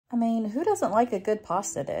I mean, who doesn't like a good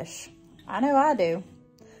pasta dish? I know I do.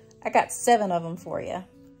 I got 7 of them for you.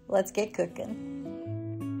 Let's get cooking.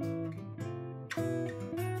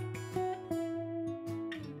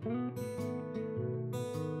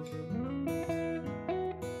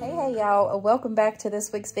 Hey y'all, welcome back to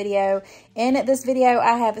this week's video. In this video,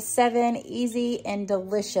 I have 7 easy and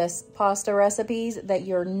delicious pasta recipes that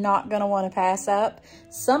you're not gonna wanna pass up.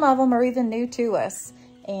 Some of them are even new to us.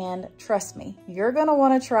 And trust me, you're gonna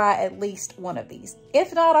wanna try at least one of these,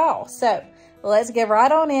 if not all. So let's get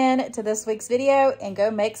right on in to this week's video and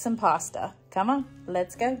go make some pasta. Come on,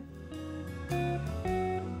 let's go.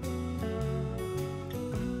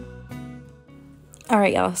 All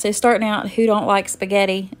right, y'all, so starting out, who don't like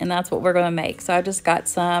spaghetti? And that's what we're gonna make. So I just got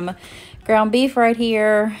some ground beef right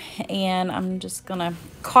here, and I'm just gonna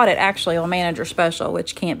caught it actually on Manager Special,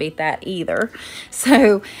 which can't beat that either.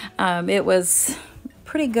 So it was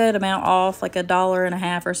pretty good amount off, like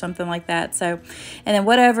 $1.50 or something like that. So, and then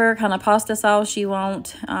whatever kind of pasta sauce you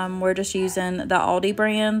want, we're just using the Aldi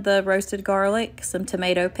brand, the roasted garlic, some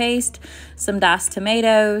tomato paste, some diced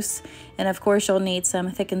tomatoes, and of course you'll need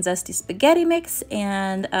some thick and zesty spaghetti mix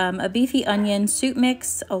and a beefy onion soup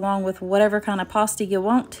mix, along with whatever kind of pasta you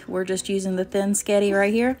want. We're just using the thin sketty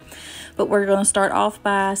right here, but we're going to start off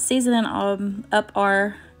by seasoning up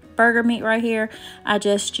our burger meat right here. I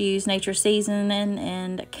just use nature seasoning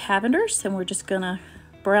and Cavender's, and we're just gonna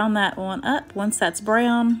brown that one up. Once that's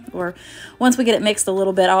brown, or once we get it mixed a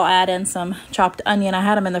little bit, I'll add in some chopped onion. I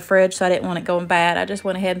had them in the fridge, so I didn't want it going bad. I just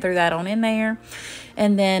went ahead and threw that on in there.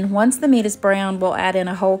 And then once the meat is brown, we'll add in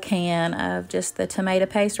a whole can of just the tomato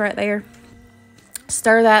paste right there.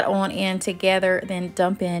 Stir that on in together, then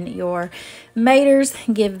dump in your maters,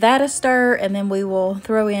 give that a stir, and then we will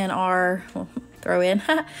throw in our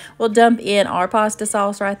we'll dump in our pasta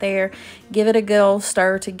sauce right there, give it a good old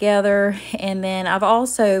stir together. And then I've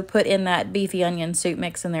also put in that beefy onion soup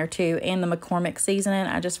mix in there too, and the McCormick seasoning.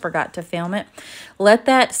 I just forgot to film it. Let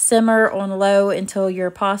that simmer on low until your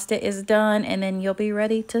pasta is done, and then you'll be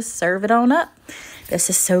ready to serve it on up. This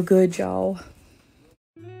is so good, y'all.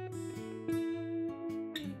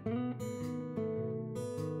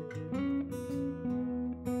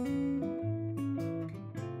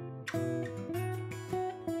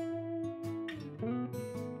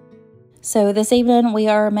 So this evening we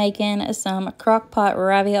are making some Crockpot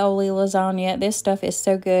ravioli lasagna. This stuff is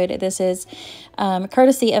so good. This is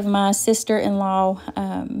courtesy of my sister-in-law.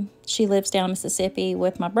 She lives down in Mississippi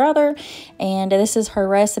with my brother, and this is her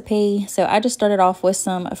recipe. So I just started off with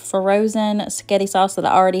some frozen spaghetti sauce that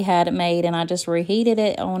I already had made, and I just reheated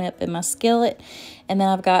it on up in my skillet. And then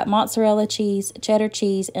I've got mozzarella cheese, cheddar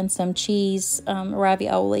cheese, and some cheese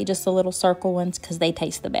ravioli, just the little circle ones because they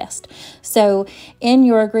taste the best. So in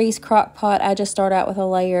your greased crock pot, I just start out with a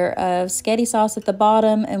layer of spaghetti sauce at the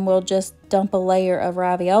bottom, and we'll just dump a layer of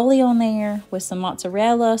ravioli on there with some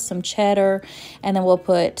mozzarella, some cheddar, and then we'll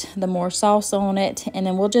put the more sauce on it. And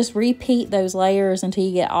then we'll just repeat those layers until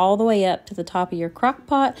you get all the way up to the top of your crock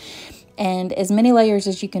pot. And as many layers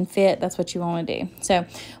as you can fit, that's what you want to do. So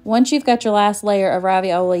once you've got your last layer of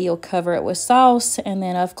ravioli, you'll cover it with sauce. And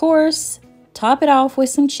then, of course, top it off with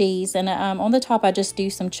some cheese. And on the top, I just do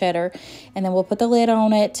some cheddar. And then we'll put the lid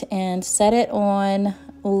on it and set it on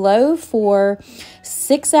low for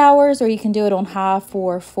 6 hours, or you can do it on high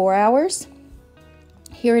for 4 hours.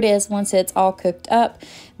 Here it is once it's all cooked up.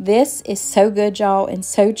 This is so good, y'all, and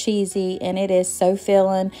so cheesy, and it is so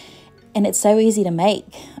filling. And it's so easy to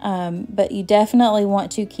make, but you definitely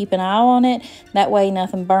want to keep an eye on it. That way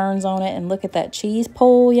nothing burns on it. And look at that cheese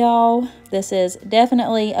pool, y'all. This is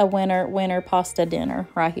definitely a winner pasta dinner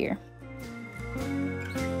right here.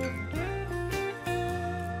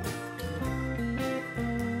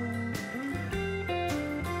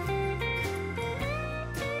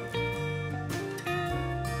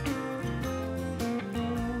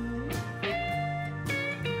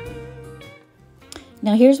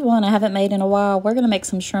 Now here's one I haven't made in a while. We're going to make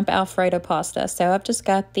some shrimp Alfredo pasta. So I've just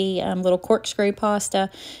got the little corkscrew pasta,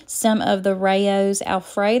 some of the Rayo's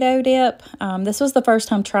Alfredo dip. This was the first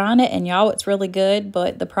time trying it, and y'all, it's really good,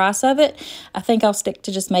 but the price of it, I think I'll stick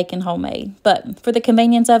to just making homemade. But for the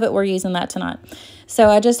convenience of it, we're using that tonight. So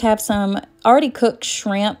I just have some already cooked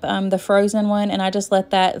shrimp, the frozen one, and I just let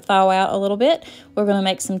that thaw out a little bit. We're going to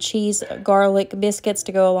make some cheese garlic biscuits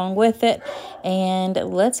to go along with it, and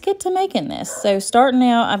let's get to making this. So starting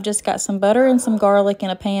out, I've just got some butter and some garlic in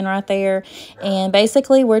a pan right there, and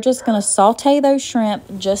basically we're just going to saute those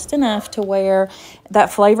shrimp just enough to where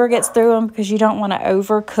that flavor gets through them, because you don't want to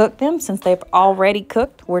overcook them since they've already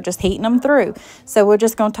cooked. We're just heating them through. So we're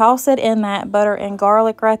just going to toss it in that butter and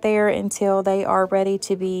garlic right there until they are ready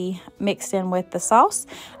to be mixed in with the sauce.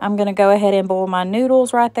 I'm going to go ahead and boil my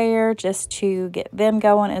noodles right there just to get them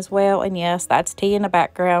going as well. And yes, that's tea in the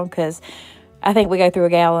background because I think we go through a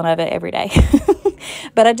gallon of it every day.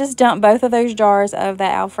 But I just dumped both of those jars of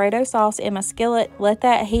that Alfredo sauce in my skillet, let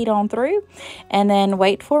that heat on through, and then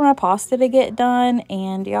wait for my pasta to get done.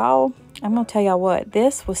 And y'all, I'm going to tell y'all what,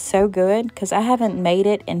 this was so good because I haven't made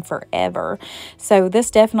it in forever. So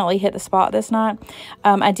this definitely hit the spot this night.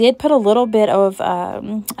 I did put a little bit of,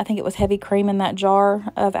 I think it was heavy cream in that jar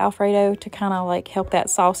of Alfredo to kind of like help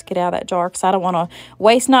that sauce get out of that jar, because I don't want to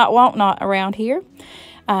waste not, want not around here.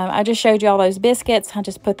 I just showed you all those biscuits. I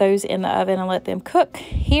just put those in the oven and let them cook.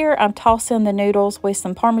 Here, I'm tossing the noodles with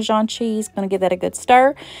some Parmesan cheese. Going to give that a good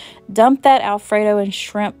stir. Dump that Alfredo and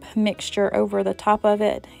shrimp mixture over the top of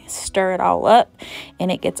it. Stir it all up, and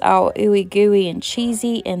it gets all ooey gooey and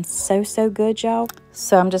cheesy and so, so good, y'all.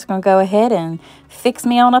 So I'm just going to go ahead and fix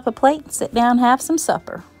me on up a plate and sit down and have some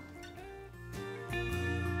supper.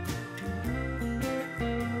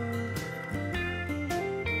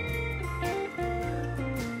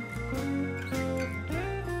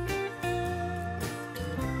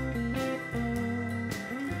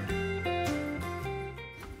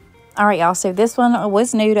 All right, y'all, so this one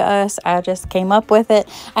was new to us. I just came up with it.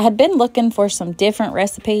 I had been looking for some different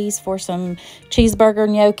recipes for some cheeseburger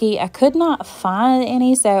gnocchi. I could not find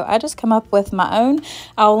any, so I just come up with my own.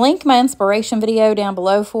 I'll link my inspiration video down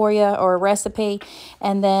below for you, or a recipe,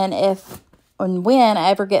 and then if and when I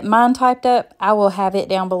ever get mine typed up, I will have it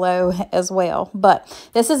down below as well. But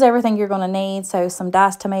this is everything you're going to need. So some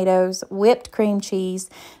diced tomatoes, whipped cream cheese,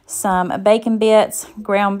 some bacon bits,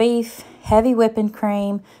 ground beef, heavy whipping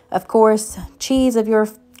cream, of course, cheese of your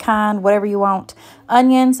kind, whatever you want,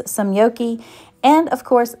 onions, some gnocchi, and of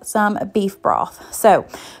course some beef broth. So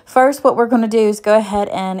first what we're going to do is go ahead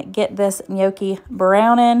and get this gnocchi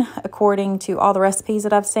browning according to all the recipes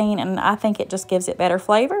that I've seen, and I think it just gives it better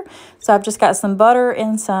flavor. So I've just got some butter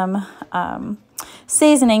and some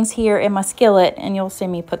seasonings here in my skillet, and you'll see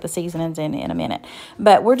me put the seasonings in a minute.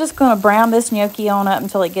 But we're just going to brown this gnocchi on up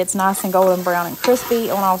until it gets nice and golden brown and crispy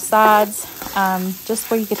on all sides, just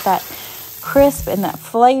where you get that crisp and that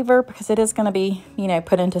flavor, because it is going to be, you know,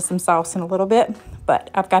 put into some sauce in a little bit. But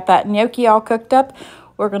I've got that gnocchi all cooked up.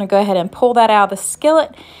 We're going to go ahead and pull that out of the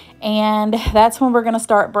skillet, and that's when we're going to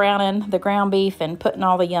start browning the ground beef and putting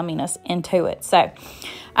all the yumminess into it. So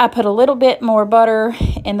I put a little bit more butter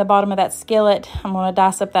in the bottom of that skillet. I'm going to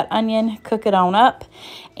dice up that onion, cook it on up,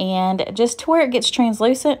 and just to where it gets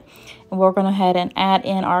translucent. And we're going to head and add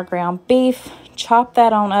in our ground beef, chop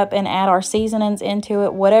that on up, and add our seasonings into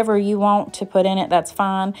it. Whatever you want to put in it, that's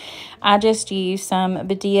fine. I just used some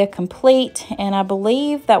Badia Complete, and I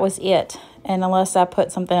believe that was it, and unless I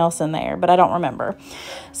put something else in there, but I don't remember.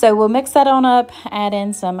 So we'll mix that on up, add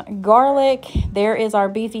in some garlic. There is our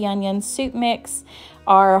beefy onion soup mix,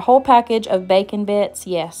 our whole package of bacon bits.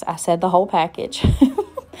 Yes, I said the whole package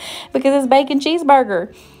because it's bacon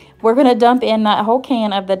cheeseburger. We're going to dump in that whole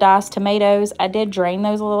can of the diced tomatoes. I did drain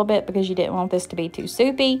those a little bit because you didn't want this to be too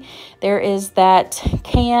soupy. There is that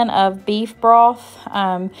can of beef broth.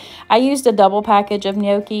 I used a double package of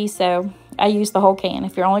gnocchi, so I used the whole can.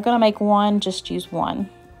 If you're only going to make one, just use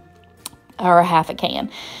one, or a half a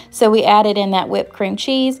can. So we added in that whipped cream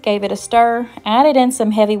cheese, gave it a stir, added in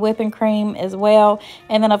some heavy whipping cream as well.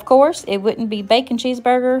 And then of course it wouldn't be bacon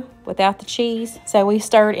cheeseburger without the cheese. So we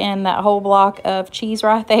stirred in that whole block of cheese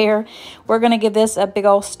right there. We're going to give this a big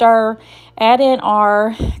old stir, add in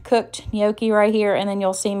our cooked gnocchi right here, and then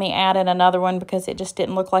you'll see me add in another one because it just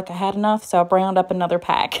didn't look like I had enough, so I browned up another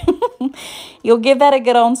pack. You'll give that a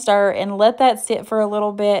good on stir and let that sit for a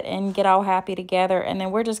little bit and get all happy together, and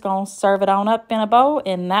then we're just going to serve it on up in a bowl,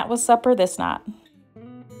 and that was supper this night.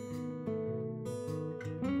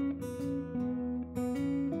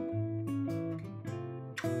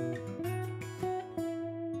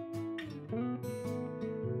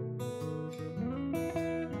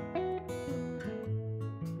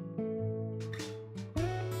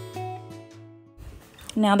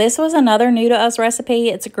 Now this was another new to us recipe.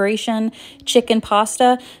 It's a Grecian chicken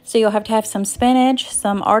pasta. So you'll have to have some spinach,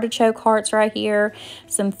 some artichoke hearts right here,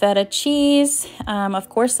 some feta cheese, of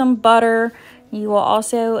course some butter, You will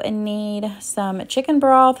also need some chicken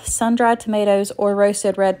broth, sun-dried tomatoes or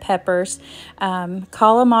roasted red peppers,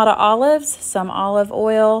 Kalamata olives, some olive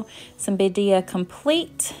oil, some Badia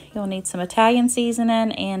Complete. You'll need some Italian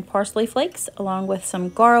seasoning and parsley flakes along with some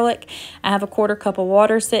garlic. I have a 1/4 cup of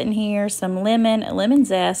water sitting here, some lemon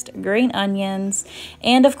zest, green onions,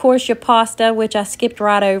 and of course your pasta, which I skipped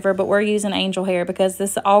right over, but we're using angel hair because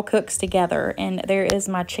this all cooks together. And there is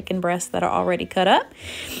my chicken breast that are already cut up.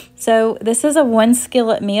 So this is a 1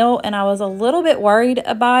 skillet meal, and I was a little bit worried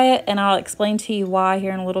about it, and I'll explain to you why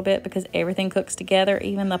here in a little bit, because everything cooks together,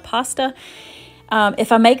 even the pasta.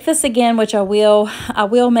 If I make this again, which I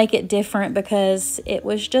will make it different because it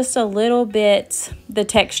was just a little bit, the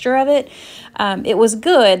texture of it, it was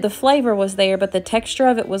good, the flavor was there, but the texture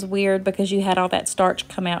of it was weird because you had all that starch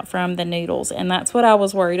come out from the noodles, and that's what I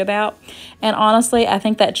was worried about. And honestly, I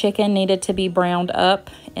think that chicken needed to be browned up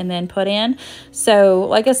and then put in. So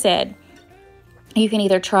like I said, you can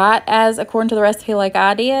either try it as according to the recipe like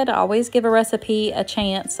I did. I always give a recipe a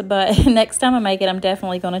chance, but next time I make it, I'm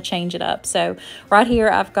definitely going to change it up. So right here,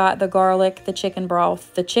 I've got the garlic, the chicken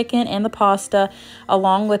broth, the chicken and the pasta,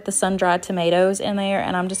 along with the sun-dried tomatoes in there,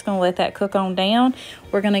 and I'm just going to let that cook on down.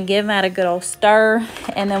 We're going to give that a good old stir,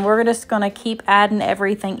 and then we're just going to keep adding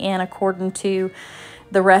everything in according to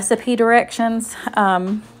the recipe directions.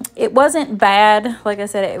 It wasn't bad. Like I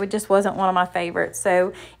said, it just wasn't one of my favorites.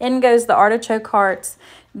 So in goes the artichoke hearts,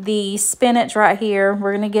 the spinach right here.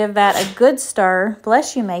 We're going to give that a good stir.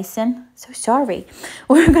 Bless you, Mason. So sorry.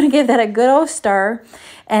 We're going to give that a good old stir.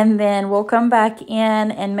 And then we'll come back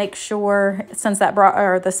in and make sure, since that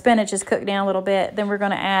the spinach is cooked down a little bit, then we're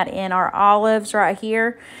going to add in our olives right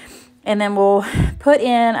here. And then we'll put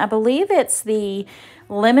in, I believe it's the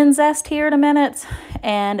lemon zest here in a minute,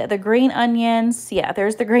 and the green onions. Yeah,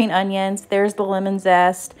 there's the green onions, there's the lemon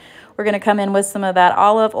zest. We're going to come in with some of that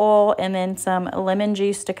olive oil and then some lemon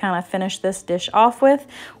juice to kind of finish this dish off with.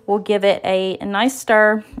 We'll give it a nice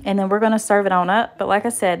stir, and then we're going to serve it on up. But like I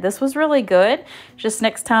said, this was really good. Just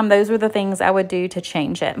next time, those were the things I would do to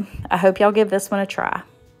change it. I hope y'all give this one a try.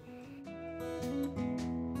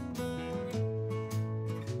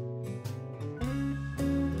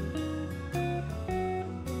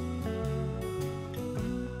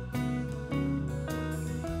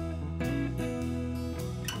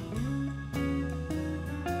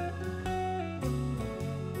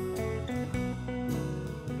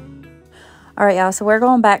 All right, y'all, so we're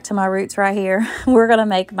going back to my roots right here. We're going to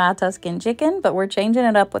make my Tuscan chicken, but we're changing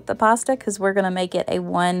it up with the pasta because we're going to make it a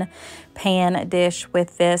 1-pan dish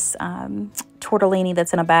with this tortellini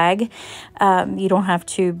that's in a bag. You don't have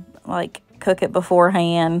to, like, cook it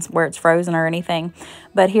beforehand where it's frozen or anything.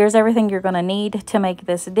 But here's everything you're going to need to make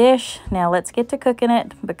this dish. Now, let's get to cooking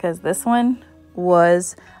it because this one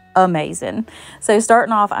was amazing. So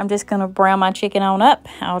starting off, I'm just going to brown my chicken on up.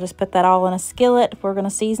 I'll just put that all in a skillet. We're going to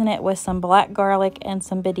season it with some black garlic and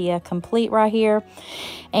some Badia Complete right here,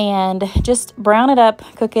 and just brown it up,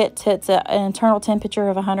 cook it to an internal temperature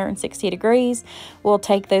of 160 degrees. We'll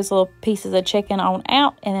take those little pieces of chicken on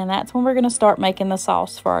out, and then that's when we're going to start making the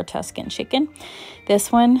sauce for our Tuscan chicken.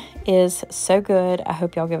 This one is so good. I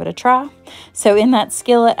hope y'all give it a try. So in that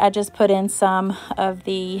skillet, I just put in some of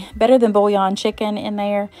the Better Than Bouillon chicken in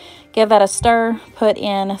there. Give that a stir. Put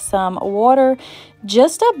in some water,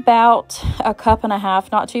 just about 1.5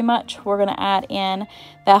 cups, not too much. We're going to add in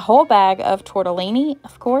that whole bag of tortellini,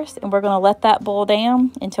 of course, and we're going to let that boil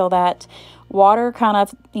down until that water kind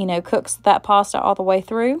of, cooks that pasta all the way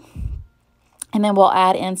through. And then we'll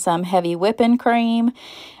add in some heavy whipping cream,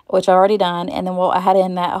 which I already done, and then we'll add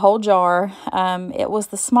in that whole jar. It was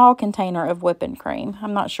the small container of whipping cream.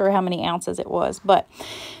 I'm not sure how many ounces it was, but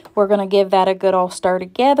we're going to give that a good old stir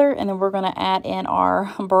together, and then we're going to add in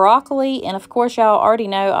our broccoli. And of course, y'all already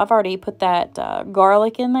know, I've already put that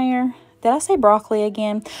garlic in there. Did I say broccoli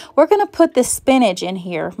again? We're going to put the spinach in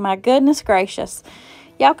here. My goodness gracious.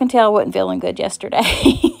 Y'all can tell I wasn't feeling good yesterday.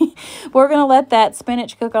 We're going to let that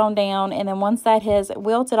spinach cook on down, and then once that has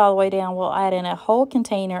wilted all the way down, we'll add in a whole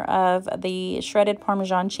container of the shredded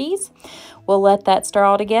Parmesan cheese. We'll let that stir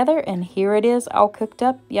all together, and here it is all cooked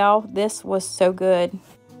up. Y'all, this was so good.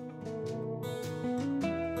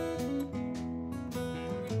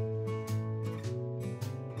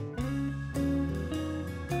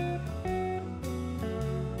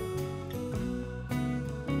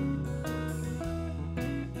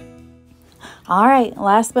 All right,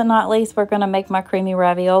 last but not least, we're going to make my creamy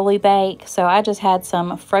ravioli bake. So I just had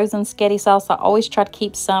some frozen spaghetti sauce. I always try to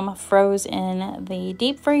keep some froze in the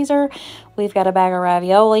deep freezer. We've got a bag of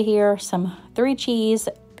ravioli here, some 3 cheese,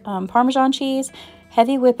 Parmesan cheese,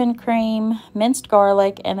 heavy whipping cream, minced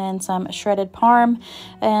garlic, and then some shredded parm,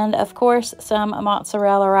 and of course some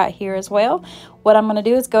mozzarella right here as well. What I'm going to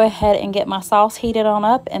do is go ahead and get my sauce heated on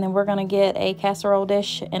up, and then we're going to get a casserole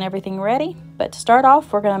dish and everything ready. But to start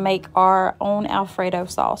off, we're going to make our own Alfredo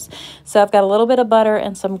sauce. So I've got a little bit of butter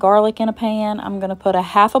and some garlic in a pan. I'm going to put a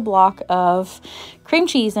half a block of cream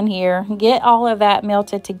cheese in here, get all of that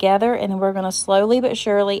melted together, and then we're going to slowly but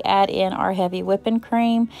surely add in our heavy whipping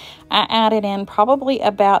cream. I added in probably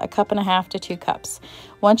about 1.5 cups to 2 cups.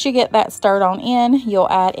 Once you get that stirred on in, you'll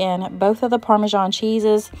add in both of the Parmesan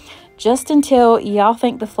cheeses, just until y'all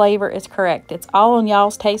think the flavor is correct. It's all on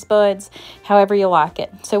y'all's taste buds, however you like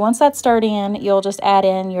it. So once that's stirred in, you'll just add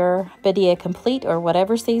in your Badia Complete or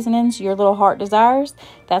whatever seasonings your little heart desires.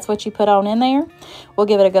 That's what you put on in there. We'll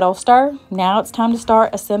give it a good old stir. Now it's time to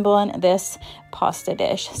start assembling this pasta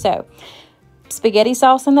dish. So spaghetti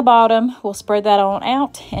sauce in the bottom, we'll spread that on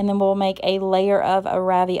out, and then we'll make a layer of a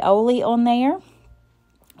ravioli on there.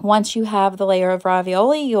 Once you have the layer of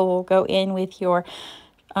ravioli, you'll go in with your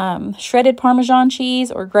shredded Parmesan cheese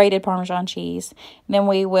or grated Parmesan cheese. Then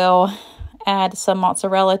we will add some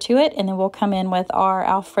mozzarella to it, and then we'll come in with our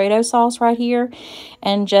Alfredo sauce right here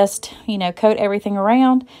and just, coat everything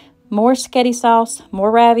around. More spaghetti sauce,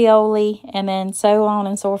 more ravioli, and then so on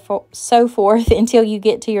and so forth until you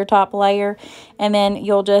get to your top layer. And then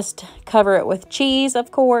you'll just cover it with cheese,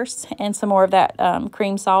 of course, and some more of that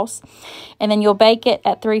cream sauce. And then you'll bake it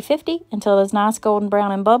at 350 until it's nice golden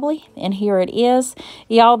brown and bubbly. And here it is.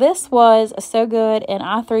 Y'all, this was so good, and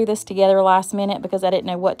I threw this together last minute because I didn't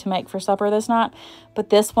know what to make for supper this night. But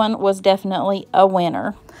this one was definitely a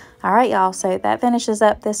winner. All right, y'all, so that finishes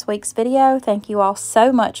up this week's video. Thank you all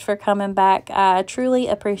so much for coming back. I truly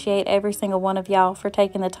appreciate every single one of y'all for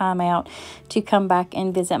taking the time out to come back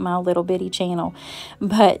and visit my little bitty channel.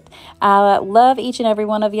 But I love each and every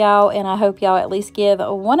one of y'all, and I hope y'all at least give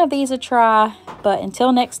one of these a try. But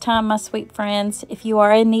until next time, my sweet friends, if you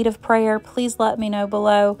are in need of prayer, please let me know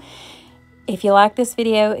below. If you like this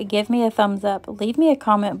video, give me a thumbs up, leave me a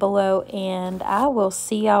comment below, and I will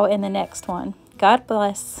see y'all in the next one. God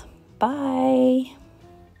bless. Bye.